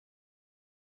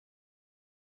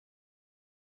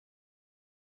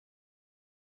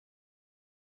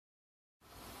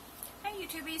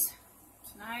YouTubies.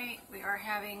 Tonight we are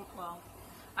having, well,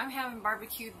 I'm having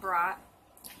barbecued brat.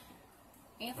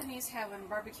 Anthony's having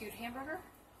barbecued hamburger.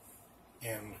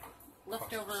 And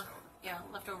leftover,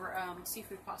 leftover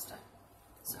seafood pasta.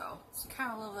 So it's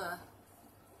kind of a little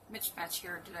mismatch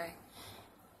here today.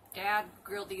 Dad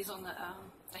grilled these on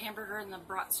the hamburger and the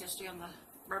brats yesterday on the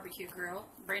barbecue grill,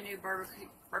 brand new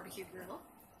barbecue grill.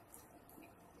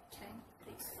 Okay,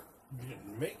 please. You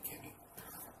didn't make any.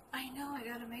 I know, I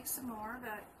gotta make some more,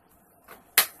 but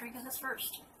drinking this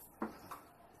first.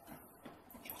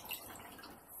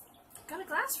 Got a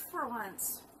glass for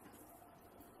once.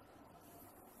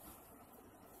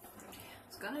 I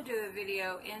was gonna do a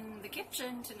video in the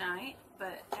kitchen tonight,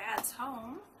 but Dad's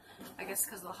home, I guess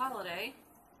because of the holiday,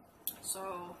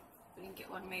 so we didn't get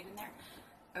one made in there.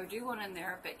 I would do one in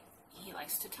there, but he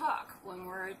likes to talk when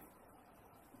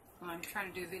I'm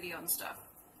trying to do a video and stuff,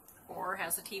 or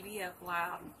has the TV up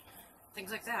loud and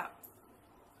things like that.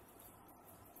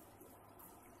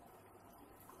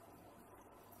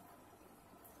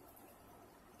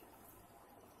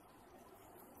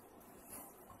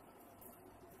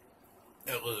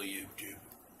 Hello, YouTube.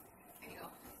 There you go.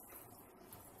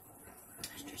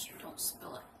 Don't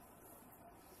spill it.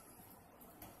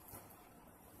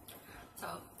 So,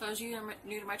 those of you that are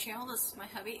new to my channel, this is my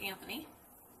hubby, Anthony.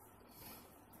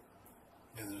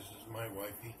 And this is my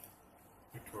wifey,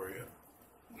 Victoria.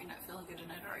 You're not feeling good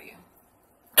tonight, are you?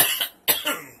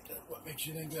 What makes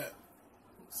you think that?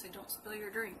 So don't spill your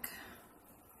drink.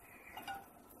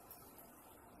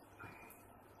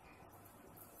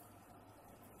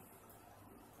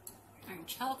 I can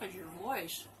tell because your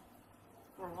voice,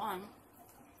 for one.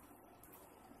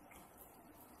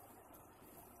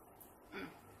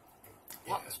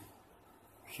 Yes.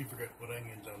 She forgot to put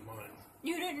onions on mine.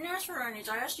 You didn't ask for onions.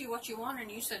 I asked you what you wanted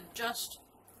and you said just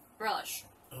relish.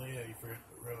 Oh yeah, you forgot to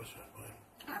put relish on mine.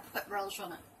 I put relish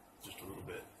on it. Just a little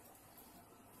bit.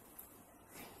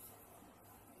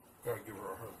 Gotta give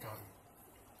her a hard time.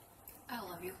 I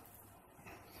love you.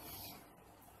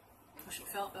 Wish it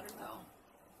felt better though.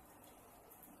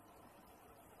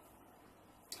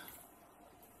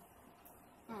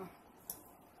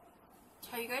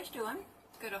 How you guys doing?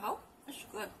 Good, I hope. It's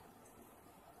good.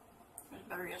 It was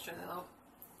better yesterday though.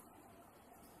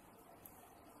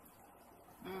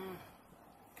 Can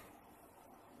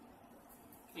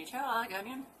you tell I like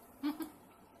onion? A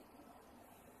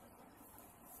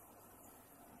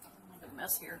bit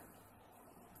mess here.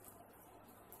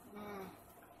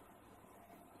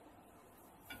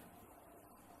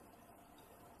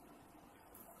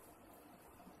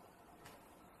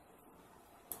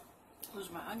 Lose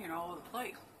my onion all over the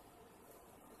plate.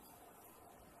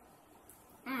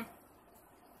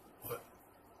 What?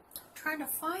 Trying to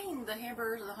find the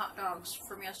hamburgers and the hot dogs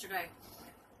from yesterday.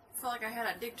 I felt like I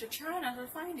had to dig to China to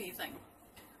find anything.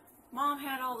 Mom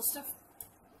had all the stuff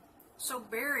so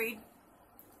buried.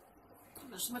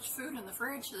 There's so much food in the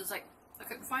fridge that it's like I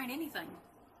couldn't find anything.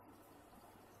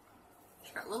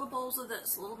 She got little bowls of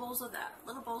this, little bowls of that,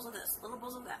 little bowls of this, little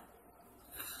bowls of that.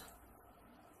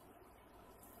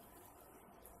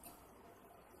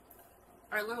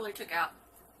 I literally took out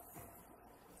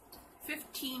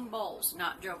 15 bowls,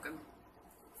 not joking.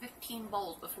 15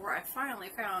 bowls before I finally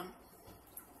found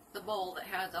the bowl that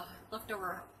had the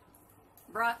leftover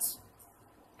brats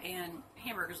and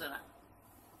hamburgers in it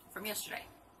from yesterday.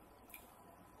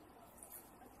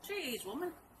 Jeez,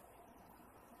 woman.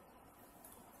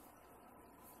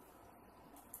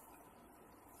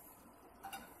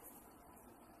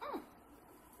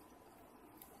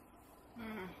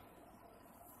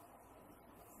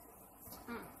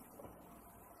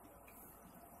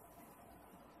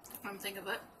 Come think of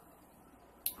it,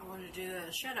 I wanted to do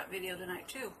a shout-out video tonight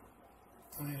too.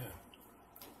 Oh yeah.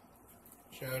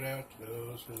 Shout out to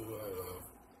those who I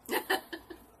love.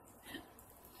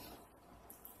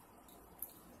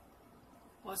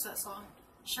 What's that song?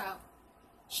 Shout,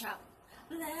 shout,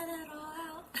 let it all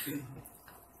out.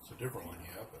 It's a different one,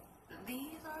 yeah, but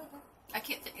These are the... I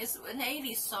can't think. It's an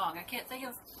 80s song. I can't think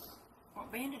of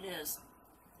what band it is.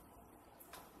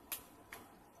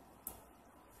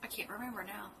 I can't remember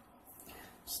now.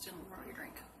 Still more to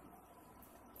drink.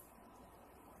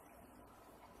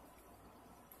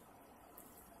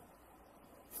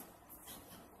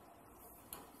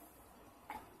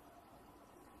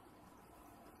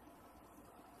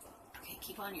 Okay,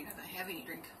 keep on. You haven't had any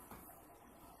drink.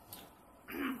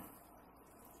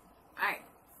 Alright.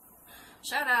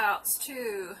 Shout outs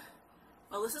to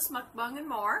Melissa's Mukbang and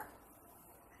more.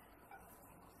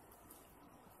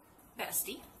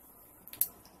 Bestie.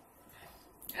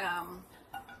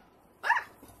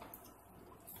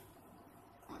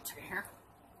 One second here.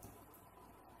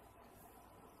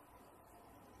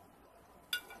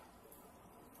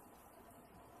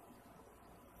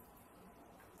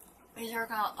 These are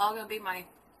all going to be my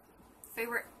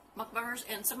favorite mukbangers,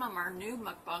 and some of them are new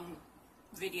mukbang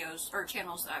videos or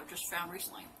channels that I've just found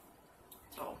recently.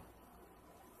 So,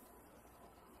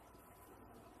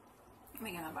 let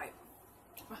me get a bite.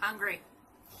 I'm hungry.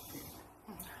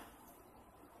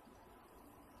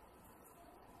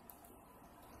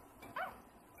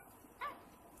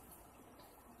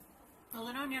 There's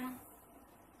an onion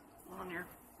on here.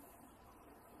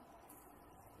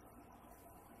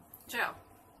 So,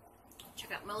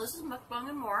 check out Melissa's Mukbang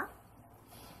and more.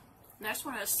 Next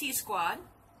one is Sea Squad.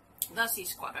 The Sea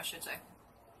Squad, I should say.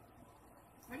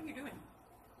 What are you doing?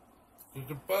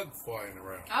 There's a bug flying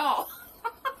around. Oh!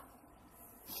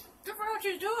 Good for what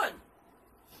you're doing.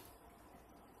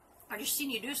 I just seen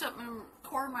you do something in the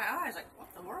corner of my eyes. Like,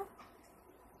 what the world?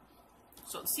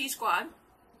 So, the Sea Squad.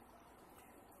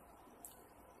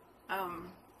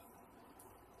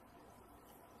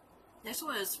 This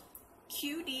one is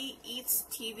QD Eats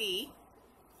TV.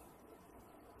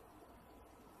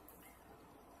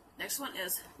 Next one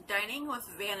is Dining with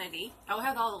Vanity. I'll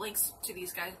have all the links to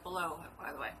these guys below,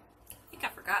 by the way. I think I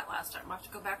forgot last time. I'll have to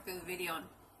go back through the video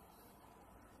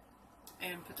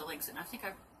and put the links in. I think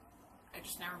I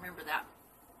just now remember that.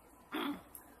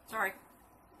 Sorry.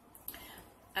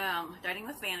 Dining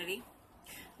with Vanity.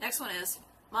 Next one is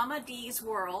Mama D's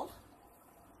World.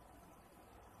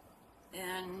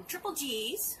 And Triple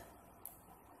G's.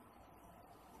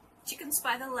 Chickens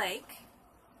by the Lake.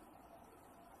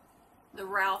 The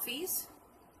Ralphies.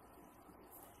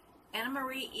 Anna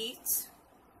Marie Eats.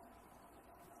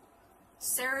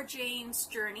 Sarah Jane's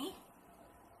Journey.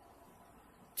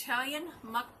 Italian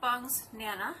Mukbangs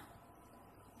Nana.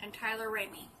 And Tyler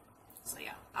Ramey. So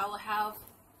yeah, I will have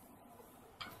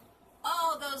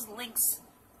all those links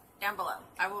down below.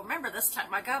 I will remember this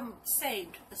time. I got them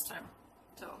saved this time.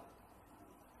 So.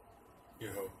 You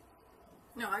hope.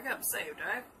 No, I got them saved.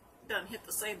 I've done hit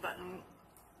the save button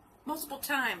multiple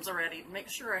times already to make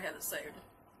sure I had it saved.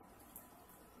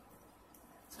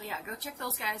 So yeah, go check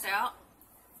those guys out.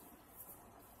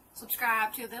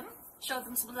 Subscribe to them. Show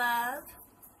them some love.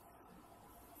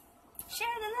 Share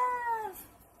the love.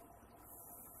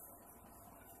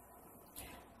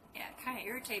 Yeah, it kind of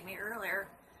irritated me earlier.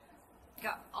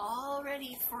 Got all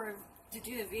ready to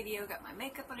do a video. Got my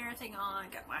makeup and everything on.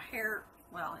 Got my hair.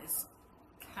 Well, it's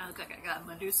kind of like I got a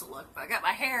Medusa look, but I got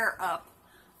my hair up,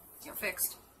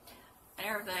 fixed and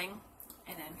everything.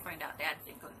 And then find out Dad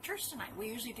didn't go to church tonight. We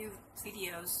usually do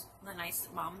videos the nights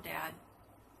that Mom and Dad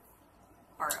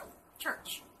are at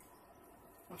church,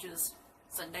 which is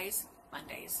Sundays,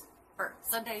 Mondays, or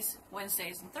Sundays,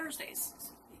 Wednesdays, and Thursdays.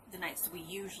 The nights that we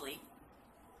usually,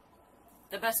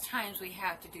 the best times we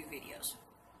have to do videos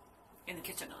in the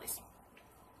kitchen, at least.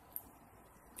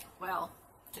 Well,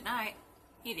 tonight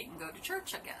he didn't go to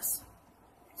church, I guess.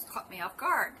 It's caught me off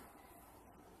guard.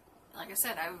 Like I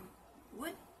said, I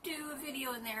would do a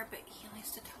video in there, but he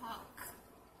likes to talk,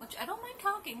 which I don't mind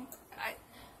talking.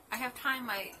 I have time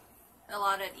I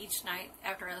allotted each night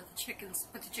after I let the chickens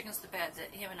put the chickens to bed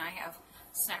that him and I have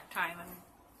snack time and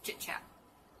chit chat.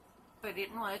 But I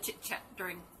didn't want to chit chat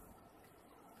during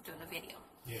doing a video.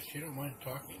 Yeah, she don't mind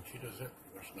talking. She does that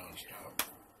pretty much nonstop.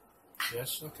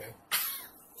 Yes, okay.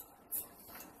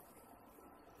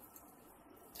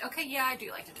 Okay, yeah, I do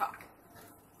like to talk.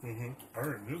 Mm-hmm. I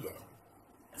already knew that.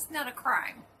 It's not a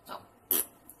crime, so.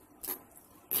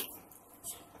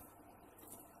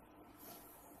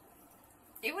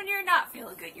 Even when you're not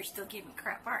feeling good, you're still giving me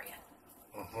crap, aren't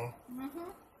you? Uh-huh.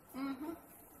 Mm-hmm. Mm-hmm.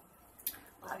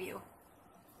 Love you.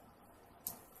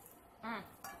 Mm.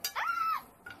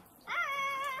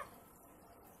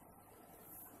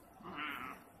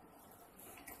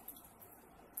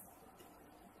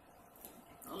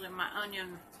 Those are my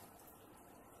onion.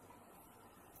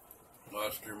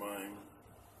 Lost your mind.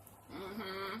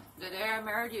 Mm-hmm. The day I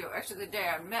married you. Actually, the day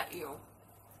I met you.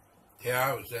 Yeah,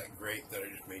 I was that great that I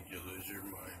just made you lose your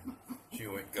mind. She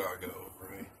went gaga over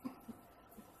me.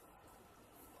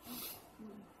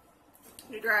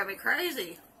 You drive me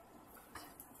crazy.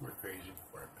 You were crazy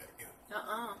before I met you.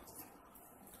 Uh-uh.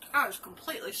 I was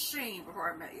completely sane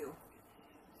before I met you.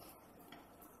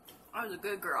 I was a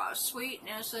good girl. I was sweet and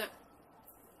innocent.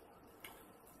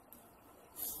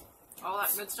 All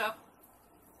that good stuff.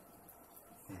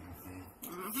 Mm-hmm.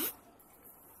 Mm-hmm.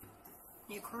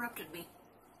 You corrupted me.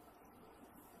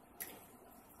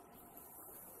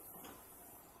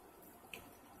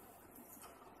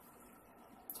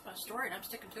 It's my story and I'm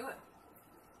sticking to it.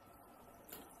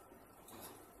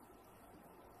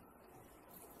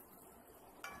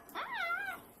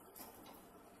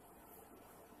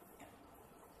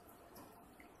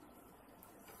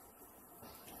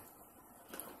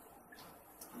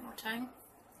 One more time.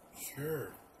 Sure.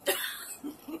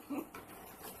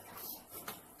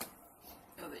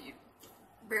 Know that you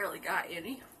barely got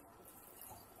any.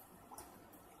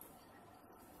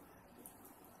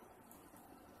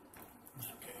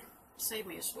 Okay. Save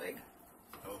me a swig.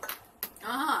 Oh.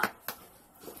 Uh-huh.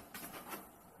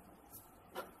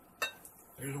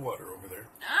 There's water over there.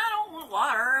 I don't want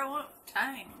water. I want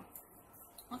tang.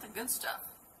 I want the good stuff.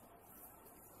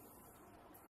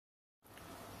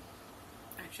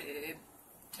 Actually,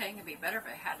 tang would be better if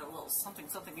it had a little something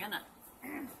in it.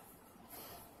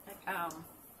 Like,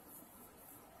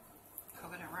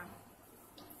 coconut rum.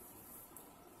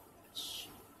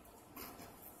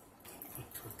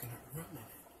 Good coconut rum in it.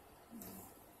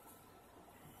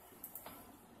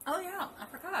 Oh yeah, I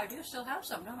forgot. I do still have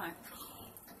some, don't I?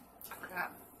 I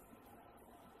forgot.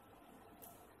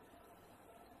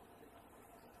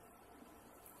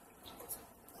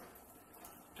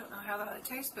 Don't know how that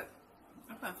tastes, but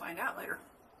I'm gonna find out later.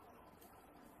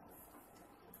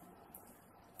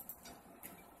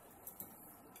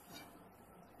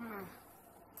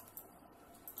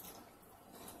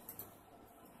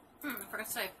 I forgot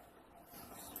to say,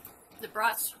 the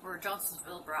brats were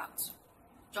Johnsonville brats.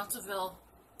 Johnsonville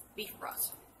beef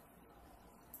brats.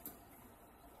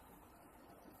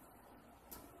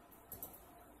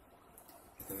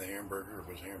 And the hamburger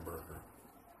was hamburger.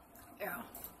 Yeah.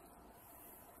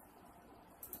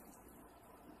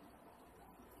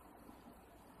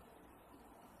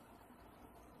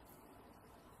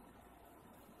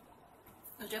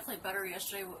 It was definitely better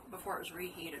yesterday before it was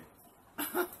reheated.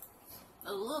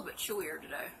 A little bit chewier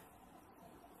today.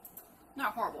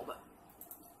 Not horrible, but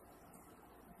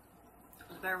it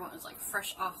was better when it was like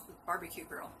fresh off the barbecue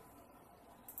grill.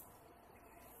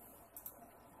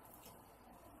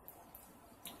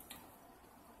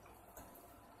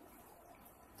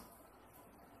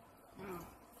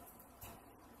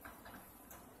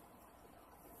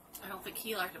 I don't think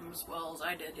he liked them as well as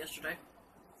I did yesterday.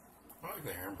 I like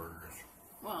the hamburgers.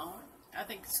 Well, I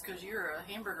think it's because you're a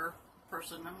hamburger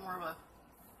person. I'm more of a,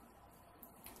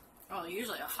 well,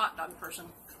 usually a hot dog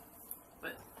person.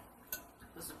 But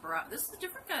this is brat. This is a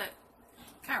different kind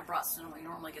of brats than we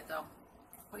normally get, though.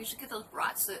 We usually get those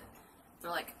brats that they're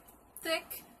like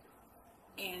thick,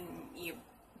 and you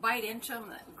bite into them,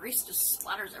 that grease just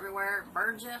splatters everywhere and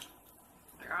burns you.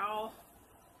 They're all.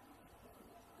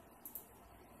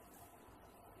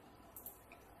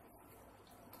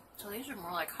 So these are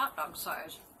more like hot dog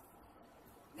size.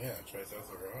 Yeah, that's what I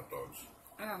thought they were hot dogs.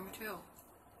 Yeah, me too.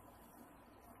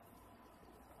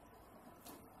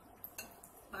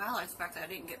 But I like the fact that I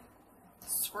didn't get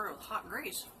squirted with hot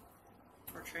grease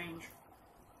for change.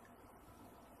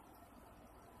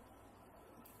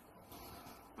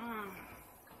 Now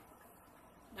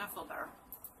I feel better.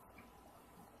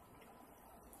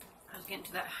 I was getting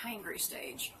to that hangry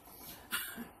stage.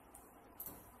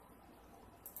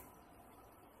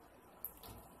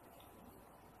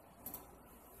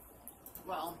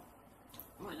 Well,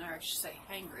 I wouldn't actually say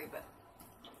hangry, but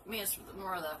I mean it's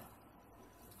more of the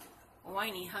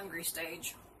whiny, hungry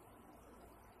stage.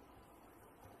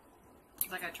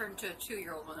 It's like I turn into a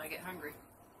 2-year-old when I get hungry.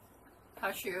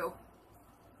 Hush you.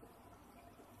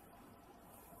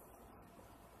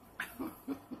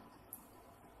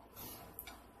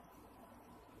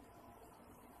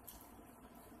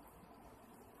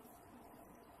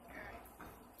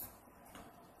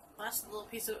 Last little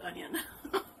piece of onion.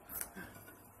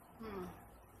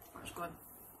 That's good.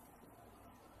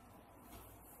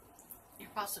 Your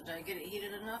pasta, did I get it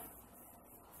heated enough?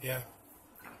 Yeah.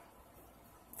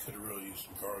 Could have really used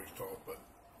some garlic salt, but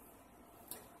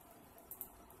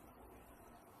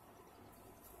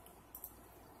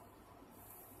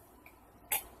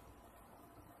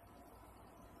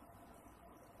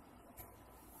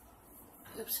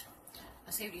oops.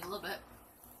 I saved you a little bit.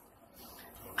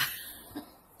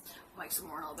 Like some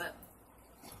more in a little bit.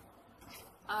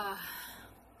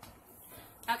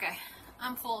 Okay,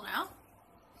 I'm full now.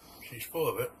 she's full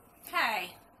of it. Hey,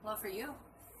 love for you.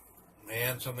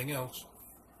 And something else.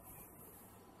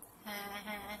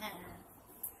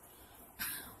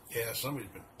 Yeah, somebody's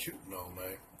been tooting all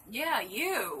night. Yeah,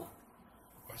 you.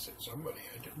 I said somebody.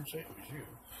 I didn't say it was you.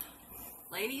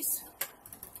 Ladies,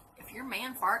 if your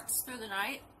man farts through the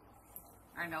night,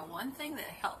 I know one thing that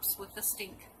helps with the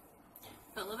stink.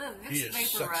 Put a little bit of He Vicks just Vapor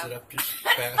sucks Rub. it up just as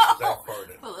fast as I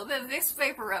farted. Put a little bit of Vicks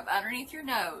Vapor Rub underneath your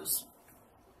nose.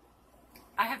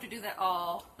 I have to do that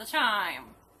all the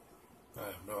time. I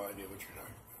have no idea what you're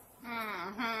talking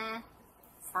Mm-hmm.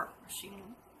 Fart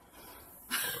machine.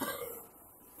 I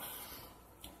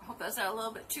hope that's not a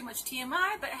little bit too much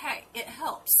TMI, but hey, it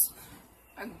helps.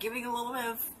 I'm giving a little bit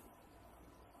of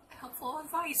helpful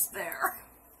advice there.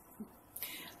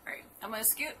 I'm going to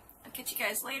scoot. I'll catch you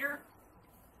guys later.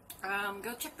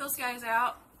 Go check those guys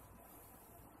out.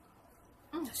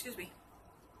 Excuse me.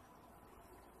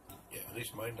 Yeah, at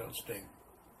least mine don't stink.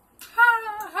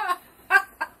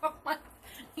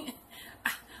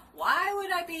 Why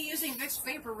would I be using Vicks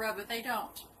Vapor Rub if they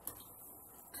don't?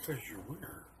 Because you're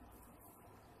weird.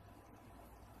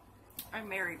 I'm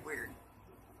married weird.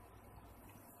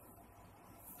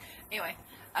 Anyway,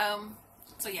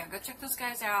 so yeah, go check those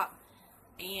guys out.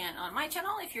 And on my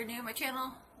channel, if you're new to my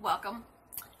channel, welcome.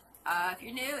 If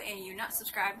you're new and you're not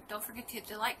subscribed, don't forget to hit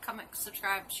the like, comment,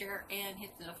 subscribe, share, and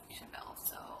hit the notification bell.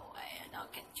 So, and I'll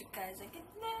catch you guys again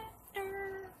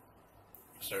later.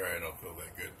 Sorry, I don't feel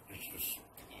that good. It's just,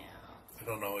 I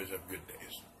don't always have good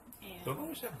days. Yeah. Don't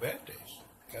always have bad days.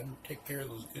 Gotta take care of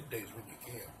those good days when you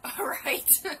can. All right.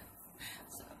 So, all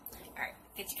right.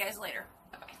 Catch you guys later.